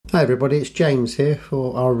Hi everybody, it's James here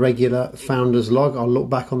for our regular Founders Log. I'll look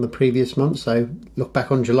back on the previous month, so look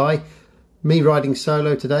back on July. Me riding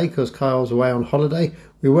solo today because Kyle's away on holiday.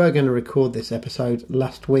 We were going to record this episode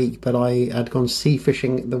last week, but I had gone sea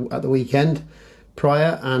fishing at the weekend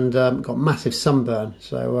prior and got massive sunburn,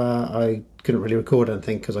 so I couldn't really record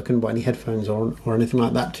anything because I couldn't put any headphones on or anything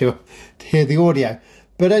like that to hear the audio.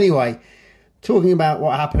 But anyway, talking about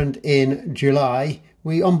what happened in July,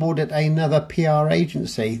 we onboarded another PR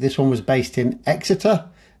agency. This one was based in Exeter,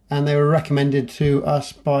 and they were recommended to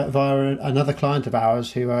us via another client of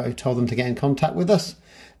ours who told them to get in contact with us.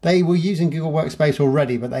 They were using Google Workspace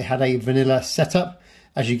already, but they had a vanilla setup,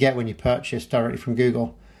 as you get when you purchase directly from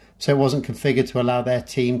Google. So it wasn't configured to allow their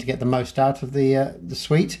team to get the most out of the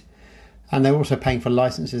suite. And they were also paying for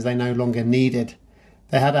licenses they no longer needed.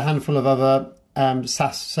 They had a handful of other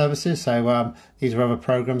SaaS services, so these are other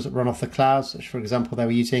programs that run off the cloud, such for example they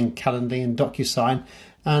were using Calendly and DocuSign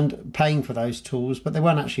and paying for those tools, but they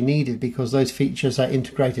weren't actually needed because those features are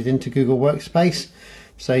integrated into Google Workspace.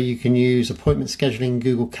 So you can use appointment scheduling in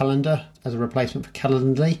Google Calendar as a replacement for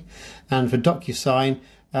Calendly, and for DocuSign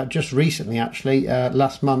just recently, actually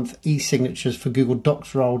last month, e-signatures for Google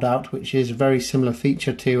Docs rolled out, which is a very similar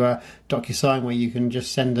feature to DocuSign, where you can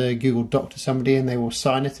just send a Google Doc to somebody and they will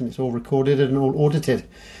sign it and it's all recorded and all audited.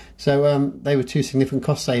 So they were two significant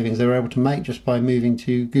cost savings they were able to make just by moving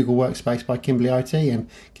to Google Workspace by Kimbley IT and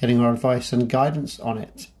getting our advice and guidance on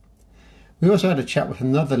it. We also had a chat with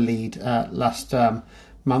another lead last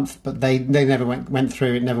month, but they never went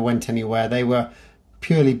through, it never went anywhere. They were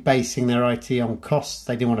purely basing their IT on costs.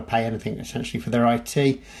 They didn't want to pay anything essentially for their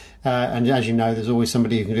IT. And as you know, there's always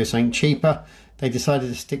somebody who can do something cheaper. They decided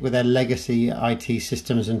to stick with their legacy IT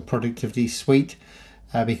systems and productivity suite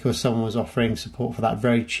because someone was offering support for that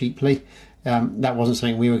very cheaply. That wasn't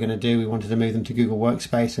something we were going to do. We wanted to move them to Google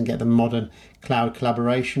Workspace and get them modern cloud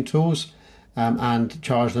collaboration tools and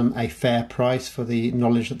charge them a fair price for the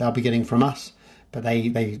knowledge that they'll be getting from us. But they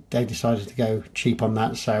decided to go cheap on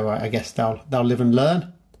that, so I guess they'll live and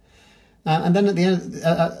learn. And then at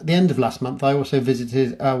the end of last month, I also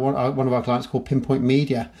visited one of our clients called Pinpoint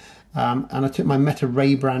Media, and I took my Meta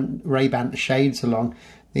Ray-Ban shades along.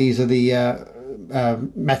 These are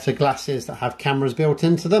the Meta glasses that have cameras built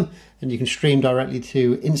into them, and you can stream directly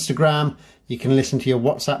to Instagram. You can listen to your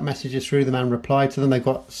WhatsApp messages through them and reply to them. They've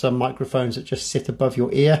got some microphones that just sit above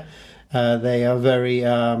your ear. They are very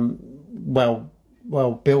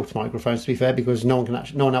well built microphones, to be fair, because no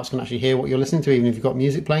one else can actually hear what you're listening to, even if you've got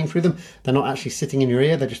music playing through them. They're not actually sitting in your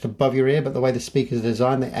ear, they're just above your ear, but the way the speakers are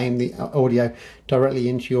designed, they aim the audio directly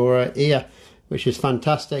into your ear, which is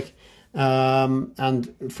fantastic.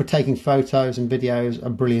 And for taking photos and videos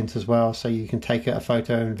are brilliant as well, so you can take a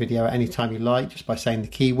photo and video at any time you like just by saying the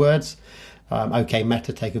keywords. OK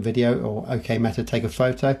Meta, take a video, or OK Meta, take a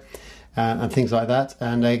photo. And things like that,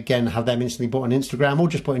 and again have them instantly put on Instagram or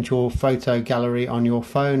just put into your photo gallery on your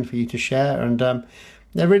phone for you to share. And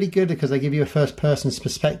they're really good because they give you a first person's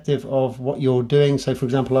perspective of what you're doing. So for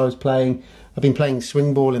example, I've been playing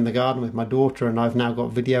swing ball in the garden with my daughter, and I've now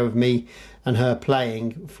got video of me and her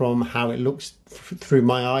playing from how it looks through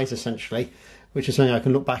my eyes essentially, which is something I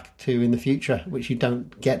can look back to in the future, which you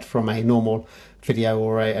don't get from a normal video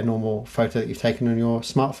or a normal photo that you've taken on your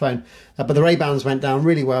smartphone. But the Ray-Bans went down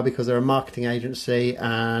really well because they're a marketing agency,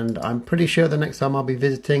 and I'm pretty sure the next time I'll be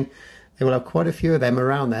visiting, they will have quite a few of them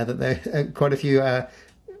around there, that they're quite a few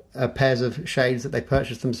pairs of shades that they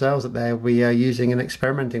purchased themselves that they'll be using and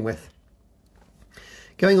experimenting with.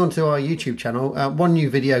 Going on to our YouTube channel, one new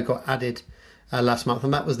video got added last month,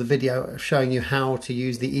 and that was the video showing you how to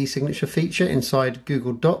use the e-signature feature inside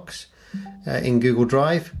Google Docs in Google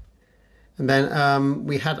Drive. And then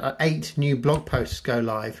we had 8 new blog posts go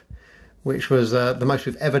live, which was the most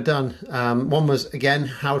we've ever done. One was, again,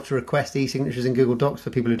 how to request e-signatures in Google Docs for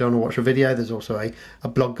people who don't want to watch a video. There's also a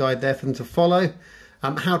blog guide there for them to follow.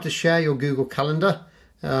 How to share your Google Calendar.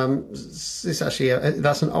 It's actually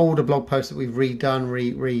that's an older blog post that we've redone,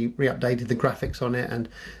 re-updated the graphics on it and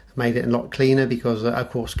made it a lot cleaner because, of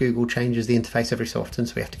course, Google changes the interface every so often,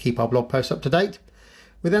 so we have to keep our blog posts up to date.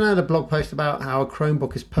 We then had a blog post about how a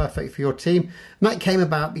Chromebook is perfect for your team, and that came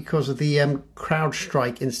about because of the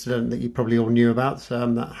CrowdStrike incident that you probably all knew about,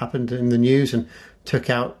 that happened in the news and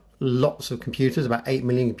took out lots of computers, about 8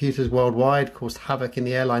 million computers worldwide, caused havoc in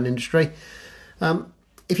the airline industry.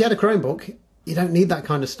 If you had a Chromebook, you don't need that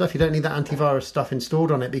kind of stuff. You don't need that antivirus stuff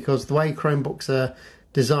installed on it because the way Chromebooks are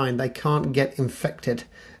designed, they can't get infected.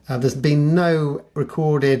 There's been no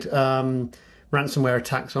recorded ransomware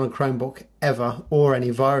attacks on a Chromebook ever, or any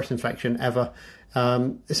virus infection ever.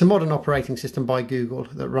 It's a modern operating system by Google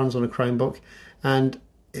that runs on a Chromebook, and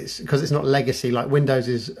it's because it's not legacy. Like Windows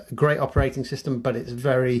is a great operating system, but it's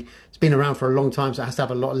been around for a long time, so it has to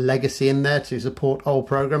have a lot of legacy in there to support old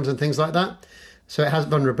programs and things like that. So it has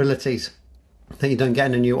vulnerabilities that you don't get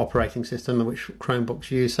in a new operating system, which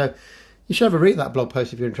Chromebooks use. So you should have a read that blog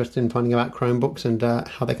post if you're interested in finding out Chromebooks and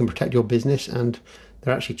how they can protect your business, and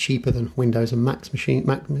they're actually cheaper than Windows and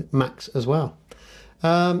Macs as well.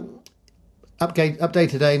 Update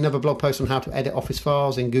today, another blog post on how to edit Office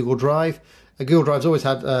files in Google Drive. Google Drive's always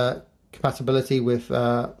had compatibility with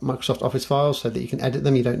Microsoft Office files so that you can edit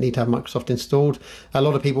them. You don't need to have Microsoft installed. A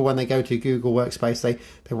lot of people, when they go to Google Workspace,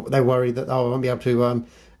 they worry that, oh, I won't be able to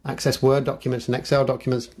access Word documents and Excel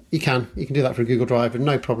documents. You can do that through Google Drive with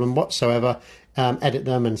no problem whatsoever. Edit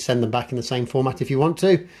them and send them back in the same format if you want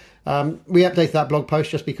to. We updated that blog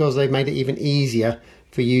post just because they've made it even easier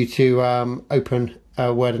for you to open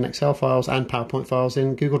Word and Excel files and PowerPoint files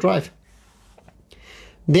in Google Drive.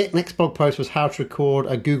 The next blog post was how to record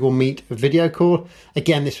a Google Meet video call.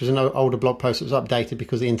 Again, this was an older blog post that was updated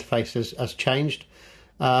because the interface has changed.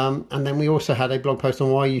 And then we also had a blog post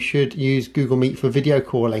on why you should use Google Meet for video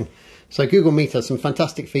calling. So Google Meet has some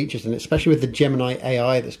fantastic features in it, especially with the Gemini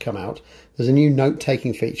AI that's come out. There's a new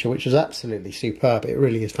note-taking feature, which is absolutely superb. It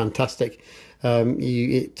really is fantastic.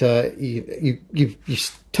 You turn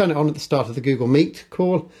it on at the start of the Google Meet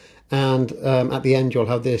call, and at the end you'll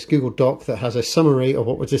have this Google Doc that has a summary of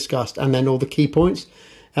what was discussed and then all the key points.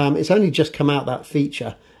 It's only just come out, that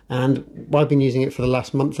feature, and I've been using it for the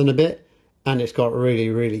last month and a bit, and it's got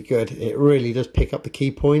really good. It really does pick up the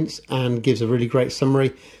key points and gives a really great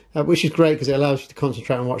summary, which is great because it allows you to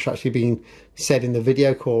concentrate on what's actually being said in the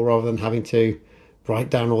video call rather than having to write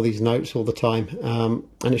down all these notes all the time.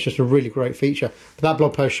 And it's just a really great feature. But that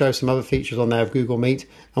blog post shows some other features on there of Google Meet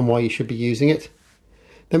and why you should be using it.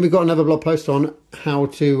 Then we've got another blog post on how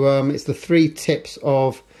to, it's the 3 tips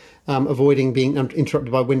of avoiding being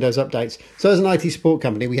interrupted by Windows updates. So as an IT support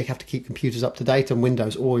company, we have to keep computers up to date, and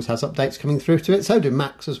Windows always has updates coming through to it. So do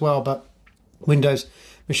Macs as well, but Windows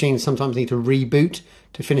machines sometimes need to reboot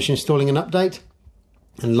to finish installing an update,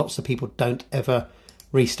 and lots of people don't ever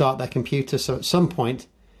restart their computer. So at some point,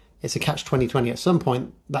 it's a catch-2020. At some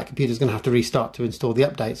point, that computer is going to have to restart to install the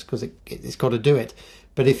updates because it's got to do it.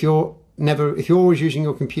 But if you're always using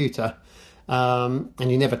your computer and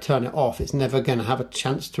you never turn it off, it's never going to have a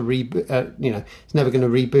chance to reboot. It's never going to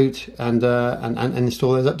reboot and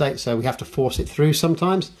install those updates. So we have to force it through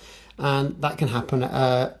sometimes, and that can happen at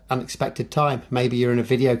an unexpected time. Maybe you're in a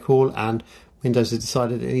video call and Windows has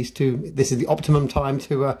decided this is the optimum time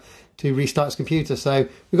to restart its computer. So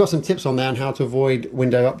we've got some tips on there on how to avoid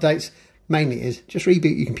Windows updates. Mainly is just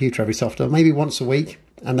reboot your computer every so often, maybe once a week,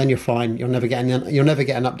 and then you're fine. You'll never get an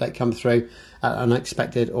update come through, an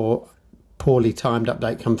unexpected or poorly timed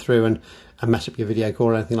update come through and mess up your video call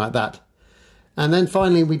or anything like that. And then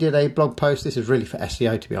finally, we did a blog post. This is really for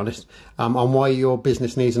SEO, to be honest, on why your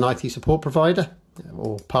business needs an IT support provider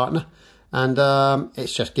or partner. And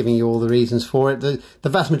it's just giving you all the reasons for it. The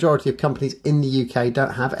vast majority of companies in the UK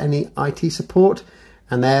don't have any IT support,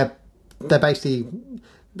 and they're basically,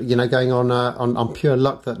 going on pure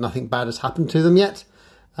luck that nothing bad has happened to them yet,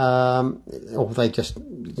 or they just,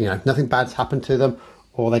 nothing bad's happened to them,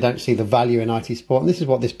 or they don't see the value in IT support. And this is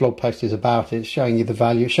what this blog post is about. It's showing you the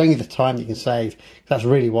value, showing you the time that you can save. That's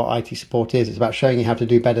really what IT support is. It's about showing you how to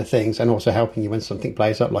do better things and also helping you when something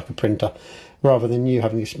plays up like a printer, rather than you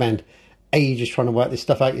having to spend ages trying to work this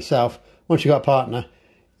stuff out yourself. Once you've got a partner,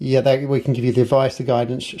 we can give you the advice, the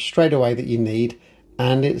guidance straight away that you need.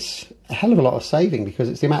 And it's a hell of a lot of saving because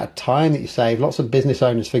it's the amount of time that you save. Lots of business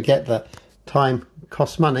owners forget that time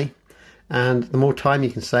costs money, and the more time you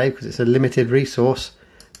can save, because it's a limited resource,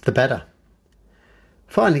 the better.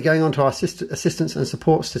 Finally, going on to our assistance and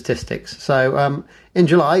support statistics. So in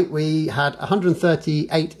July, we had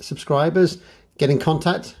 138 subscribers get in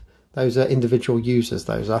contact. Those are individual users.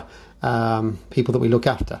 Those are people that we look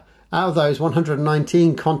after. Out of those,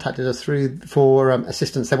 119 contacted us for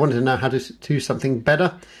assistance. They wanted to know how to do something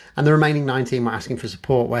better. And the remaining 19 were asking for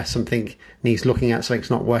support where something needs looking at, something's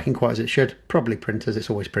not working quite as it should. Probably printers. It's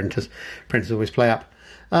always printers. Printers always play up.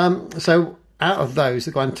 So out of those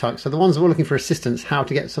that got in touch, so the ones that were looking for assistance, how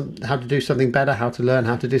to do something better, how to learn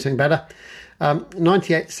how to do something better,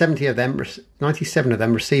 97 of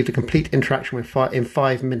them received a complete interaction within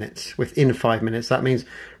 5 minutes. That means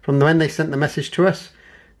from when they sent the message to us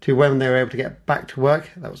to when they were able to get back to work,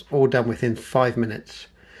 that was all done within 5 minutes.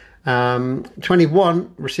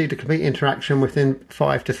 21 received a complete interaction within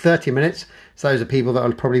 5 to 30 minutes. So those are people that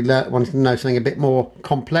are probably wanting to know something a bit more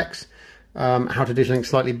complex, how to do something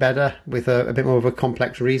slightly better with a bit more of a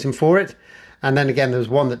complex reason for it. And then again, there was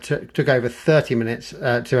one that took over 30 minutes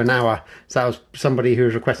to an hour. So that was somebody who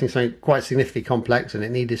was requesting something quite significantly complex and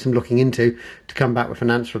it needed some looking into to come back with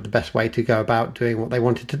an answer of the best way to go about doing what they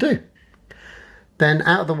wanted to do. Then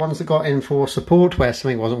out of the ones that got in for support where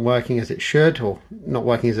something wasn't working as it should or not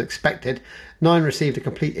working as expected, 9 received a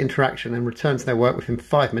complete interaction and returned to their work within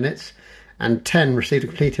 5 minutes, and 10 received a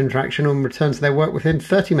complete interaction and returned to their work within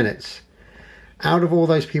 30 minutes. Out of all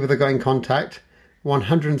those people that got in contact,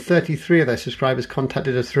 133 of those subscribers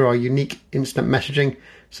contacted us through our unique instant messaging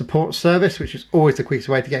support service, which is always the quickest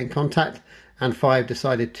way to get in contact, and 5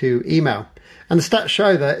 decided to email. And the stats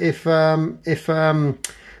show that if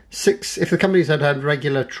the companies had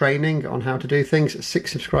regular training on how to do things,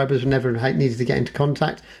 6 subscribers never needed to get into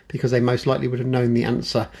contact because they most likely would have known the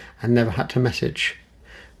answer and never had to message.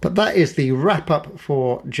 But that is the wrap up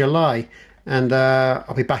for July, and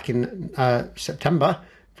I'll be back in September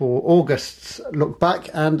for August's look back,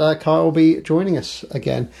 and Kyle will be joining us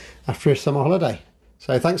again after his summer holiday.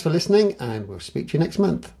 So thanks for listening, and we'll speak to you next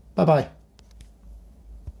month. Bye bye.